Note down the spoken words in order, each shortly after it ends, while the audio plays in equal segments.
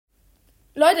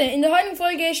Leute, in der heutigen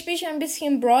Folge spiele ich ein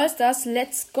bisschen Brawl Stars.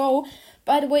 Let's go.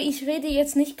 By the way, ich rede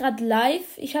jetzt nicht gerade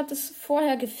live. Ich habe das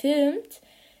vorher gefilmt.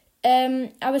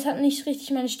 Aber es hat nicht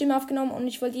richtig meine Stimme aufgenommen und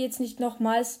ich wollte jetzt nicht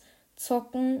nochmals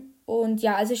zocken. Und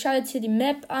ja, also ich schaue jetzt hier die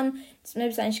Map an. Das Map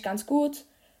ist eigentlich ganz gut.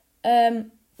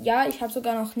 Ja, ich habe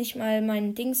sogar noch nicht mal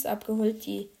meinen Dings abgeholt,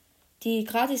 die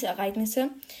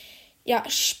Gratis-Ereignisse. Ja,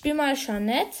 spiel mal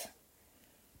Jeanette.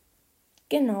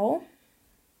 Genau.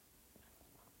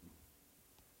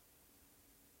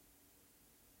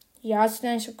 Ja, es sieht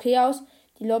eigentlich okay aus.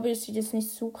 Die Lobby sieht jetzt nicht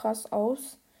so krass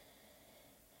aus.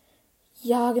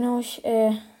 Ja, genau, ich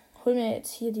hole mir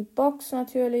jetzt hier die Box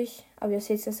natürlich. Aber ihr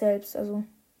seht es ja selbst, also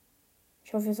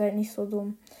ich hoffe, ihr seid nicht so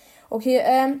dumm. Okay,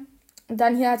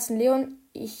 dann hier hat es einen Leon.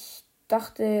 Ich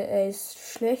dachte, er ist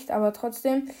schlecht, aber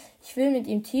trotzdem, ich will mit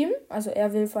ihm teamen. Also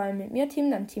er will vor allem mit mir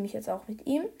teamen, dann teame ich jetzt auch mit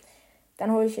ihm.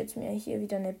 Dann hole ich jetzt mir hier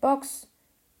wieder eine Box.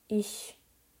 Ich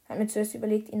habe mir zuerst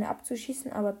überlegt, ihn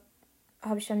abzuschießen, aber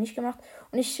habe ich dann nicht gemacht.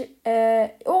 Und ich,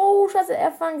 oh, scheiße,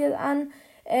 er fängt jetzt an,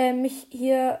 mich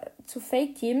hier zu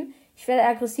fake-teamen. Ich werde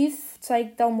aggressiv, zeige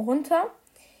Daumen runter.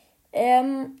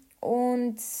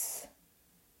 Und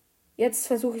jetzt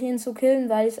versuche ich ihn zu killen,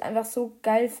 weil ich es einfach so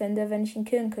geil fände, wenn ich ihn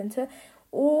killen könnte.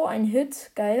 Oh, ein Hit,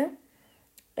 geil.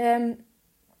 Er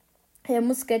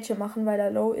muss Gadget machen, weil er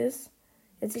low ist.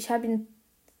 Jetzt, ich habe ihn,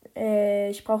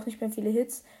 ich brauche nicht mehr viele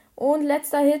Hits. Und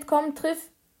letzter Hit, komm, triff.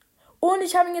 Und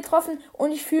ich habe ihn getroffen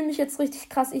und ich fühle mich jetzt richtig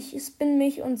krass. Ich spinne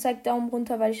mich und zeige Daumen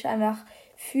runter, weil ich einfach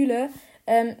fühle.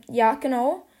 Ja,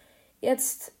 genau.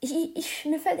 Jetzt,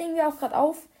 mir fällt irgendwie auch gerade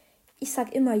auf, ich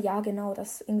sag immer ja, genau.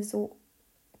 Das ist irgendwie so,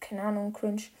 keine Ahnung,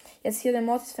 cringe. Jetzt hier der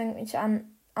Mortis fängt mich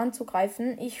an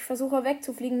anzugreifen. Ich versuche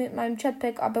wegzufliegen mit meinem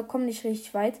Jetpack, aber komme nicht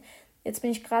richtig weit. Jetzt bin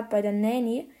ich gerade bei der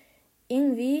Nanny.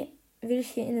 Irgendwie will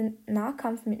ich hier in den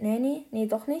Nahkampf mit Nanny. Nee,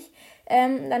 doch nicht.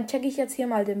 Dann checke ich jetzt hier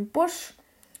mal den Busch.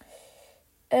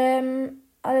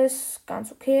 Alles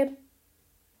ganz okay.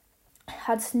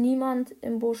 Hat niemand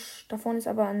im Busch. Da vorne ist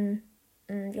aber ein,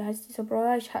 wie heißt dieser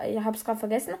Brawler? Ich habe es gerade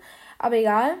vergessen. Aber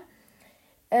egal.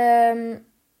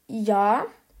 Ja.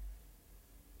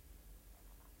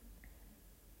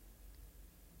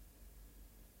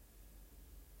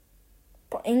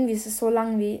 Boah, irgendwie ist es so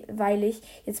langweilig,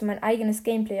 jetzt mein eigenes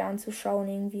Gameplay anzuschauen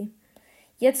irgendwie.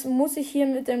 Jetzt muss ich hier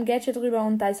mit dem Gadget rüber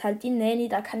und da ist halt die Nanny.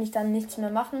 Da kann ich dann nichts mehr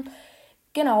machen.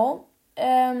 Genau.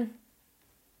 Yeah,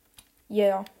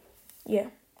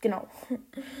 genau.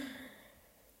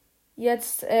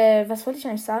 Jetzt, was wollte ich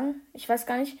eigentlich sagen? Ich weiß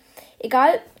gar nicht.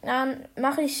 Egal, dann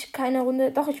mache ich keine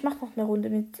Runde. Doch, ich mache noch eine Runde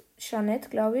mit Jeanette,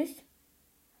 glaube ich.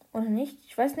 Oder nicht?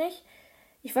 Ich weiß nicht.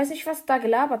 Ich weiß nicht, was ich da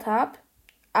gelabert habe.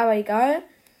 Aber egal.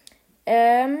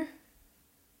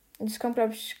 Jetzt kommt,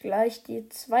 glaube ich, gleich die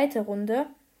zweite Runde.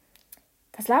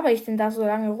 Was laber ich denn da so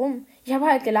lange rum? Ich habe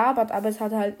halt gelabert, aber es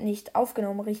hat halt nicht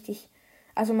aufgenommen, richtig.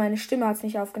 Also meine Stimme hat es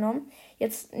nicht aufgenommen.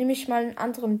 Jetzt nehme ich mal einen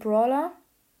anderen Brawler.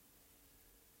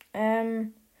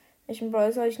 Welchen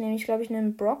Brawler soll ich nehmen? Ich glaube, ich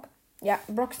nehme Brock. Ja,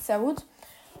 Brock ist sehr gut.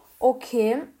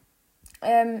 Okay.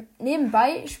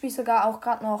 Nebenbei spiele ich sogar auch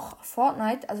gerade noch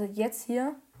Fortnite. Also jetzt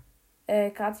hier.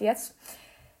 Gerade jetzt.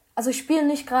 Also ich spiele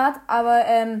nicht gerade, aber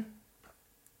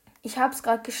ich habe es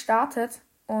gerade gestartet.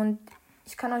 Und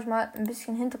ich kann euch mal ein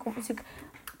bisschen Hintergrundmusik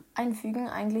einfügen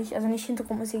eigentlich. Also nicht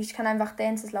Hintergrundmusik, ich kann einfach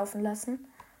Dances laufen lassen.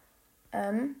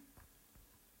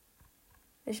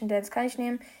 Welchen Dance kann ich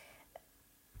nehmen?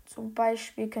 Zum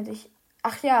Beispiel könnte ich...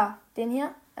 Ach ja, den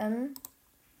hier.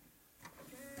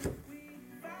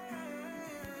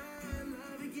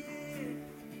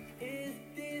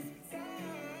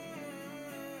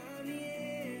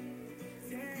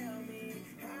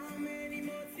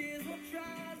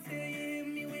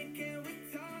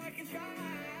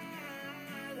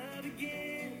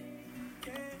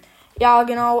 Ja,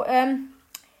 genau.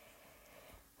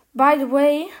 By the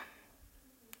way,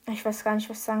 ich weiß gar nicht,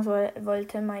 was ich sagen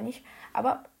wollte, meine ich.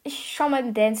 Aber ich schau mal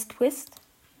den Dance Twist.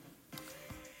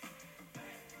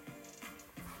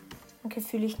 Okay,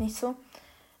 fühle ich nicht so.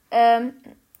 Ja,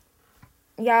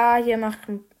 hier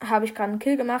habe ich gerade einen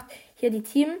Kill gemacht. Hier die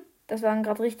Team. Das waren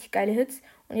gerade richtig geile Hits.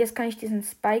 Und jetzt kann ich diesen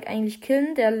Spike eigentlich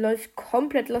killen. Der läuft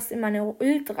komplett lost in meine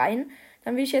Ult rein.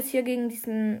 Dann will ich jetzt hier gegen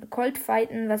diesen Colt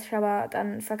fighten, was ich aber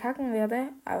dann verkacken werde.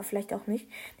 Aber vielleicht auch nicht.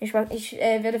 Ich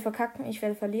werde verkacken, ich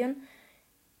werde verlieren.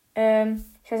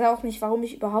 Ich weiß auch nicht, warum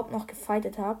ich überhaupt noch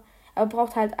gefightet habe. Aber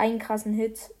braucht halt einen krassen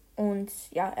Hit. Und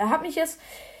ja, er hat mich jetzt...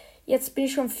 Jetzt bin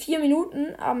ich schon 4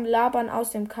 Minuten am Labern aus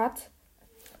dem Cut.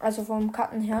 Also vom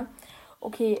Cutten her.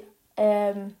 Okay,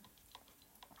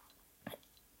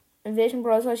 welchen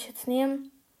Brawler soll ich jetzt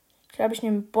nehmen? Ich glaube, ich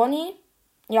nehme Bonnie.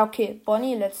 Ja, okay,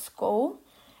 Bonnie, let's go.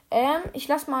 Ich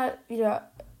lasse mal wieder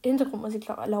Hintergrundmusik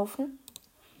laufen.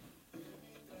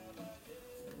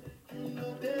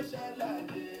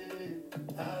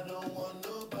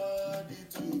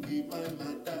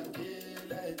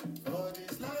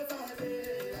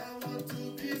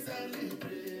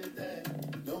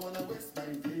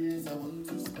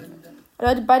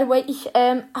 Leute, by the way, ich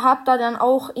habe da dann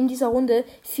auch in dieser Runde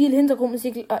viel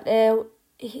Hintergrundmusik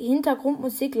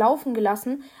laufen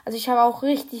gelassen. Also ich habe auch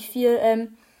richtig viel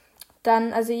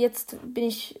also jetzt bin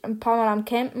ich ein paar Mal am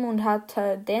Campen und hat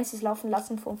Dances laufen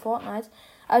lassen von Fortnite.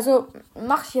 Also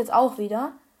mache ich jetzt auch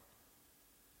wieder.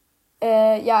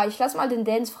 Ja, ich lasse mal den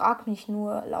Dance Frag mich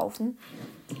nur laufen.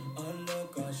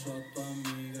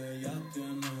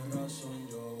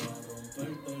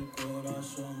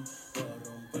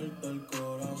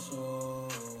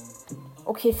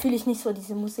 Okay, fühle ich nicht so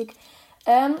diese Musik.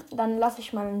 Dann lasse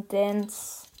ich mal einen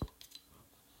Dance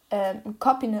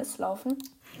Copiness laufen.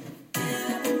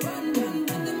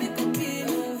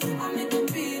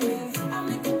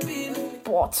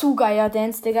 Boah, zu geiler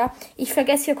Dance, Digga. Ich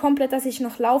vergesse hier komplett, dass ich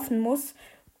noch laufen muss.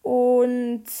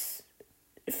 Und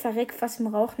verreck fast im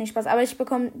Rauch. Nicht Spaß. Aber ich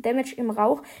bekomme Damage im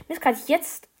Rauch. Mir ist gerade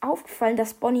jetzt aufgefallen,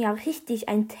 dass Bonnie ja richtig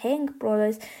ein Tank-Brawler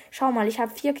ist. Schau mal, ich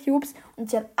habe 4 Cubes und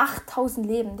sie hat 8000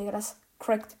 Leben, Digga. Das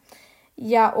crackt.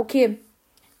 Ja, okay.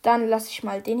 Dann lasse ich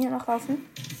mal den hier noch laufen.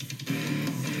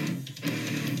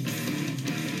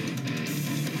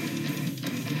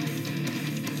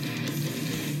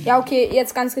 Ja, okay,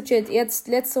 jetzt ganz gechillt. Jetzt,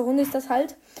 letzte Runde ist das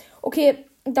halt. Okay,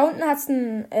 da unten hat es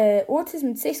einen Otis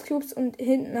mit 6 Cubes und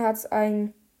hinten hat es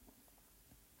ein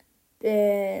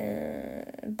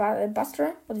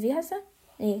Buster. Oder wie heißt er?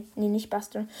 Nee, nicht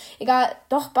Buster. Egal,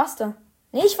 doch, Buster.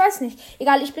 Nee, ich weiß nicht.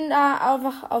 Egal, ich bin da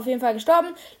einfach auf jeden Fall gestorben.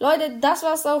 Leute, das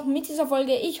war's auch mit dieser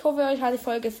Folge. Ich hoffe, euch hat die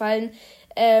Folge gefallen.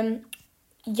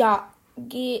 Ja,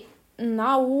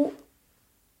 genau.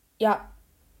 Ja.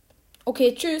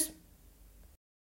 Okay, tschüss.